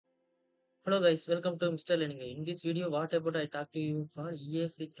Hello guys, welcome to Mr. Learning. In this video, what about I talk to you for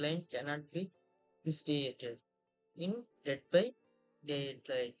EAC client cannot be misstated in dead by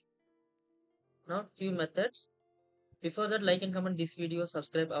daylight. Now few methods. Before that, like and comment this video,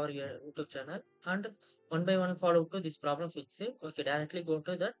 subscribe our YouTube channel, and one by one follow to this problem fix it. Okay, directly go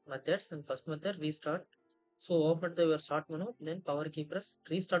to that methods and first method restart. So open your start menu, then power key press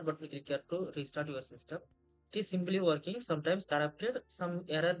restart button click here to restart your system. It is simply working, sometimes corrupted, some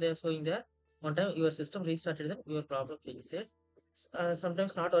error they are showing there. One time your system restarted, then your problem fixed.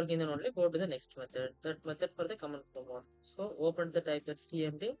 Sometimes not working, then only go to the next method. That method for the command prompt. So open the type that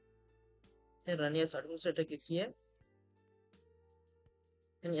CMD, then run as administrator click here,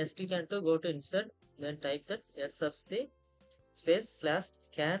 and ST can to go to insert, then type that SFC space slash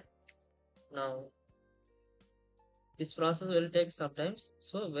scan now. This process will take some time,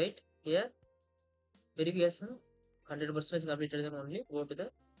 so wait here. Verification 100% completed, then only go to the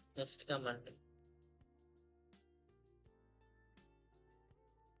next command.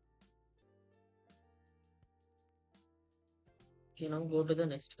 Okay, now go to the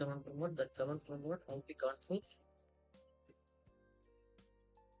next command prompt. That command prompt how we config.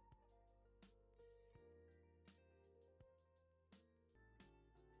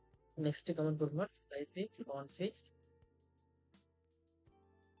 Next command prompt type config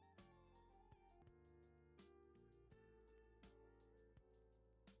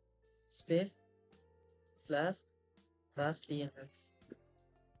space slash fast DNS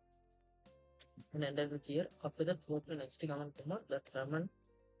and enter with here. After that, go to next command prompt. That command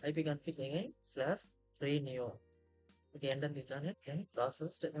IP config again slash renew. Okay, enter click on it, then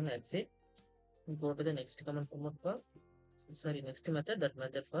processed and exit. Go to the next command prompt for next method. That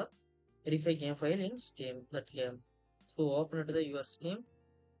method for verify game file in Steam. That game. So open it to the your Steam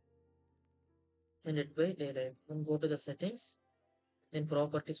and it by daylight. Then go to the settings. Then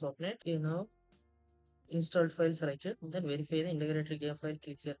properties open it. You now installed file selected. Then verify the integrated game file.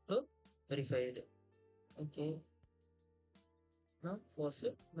 Click here to verify it. Okay. Now pause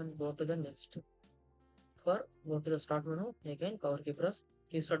it. Then go to the next. For go to the start menu. Again power key press.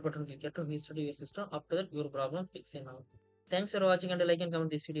 Restart button click here to restart your system. After that your problem fixing now. Thanks for watching and like and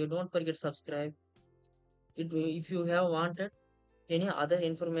comment this video. Don't forget subscribe. If you have wanted any other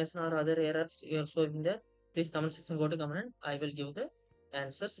information or other errors you are showing there, please comment section go to comment and I will give the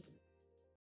answers.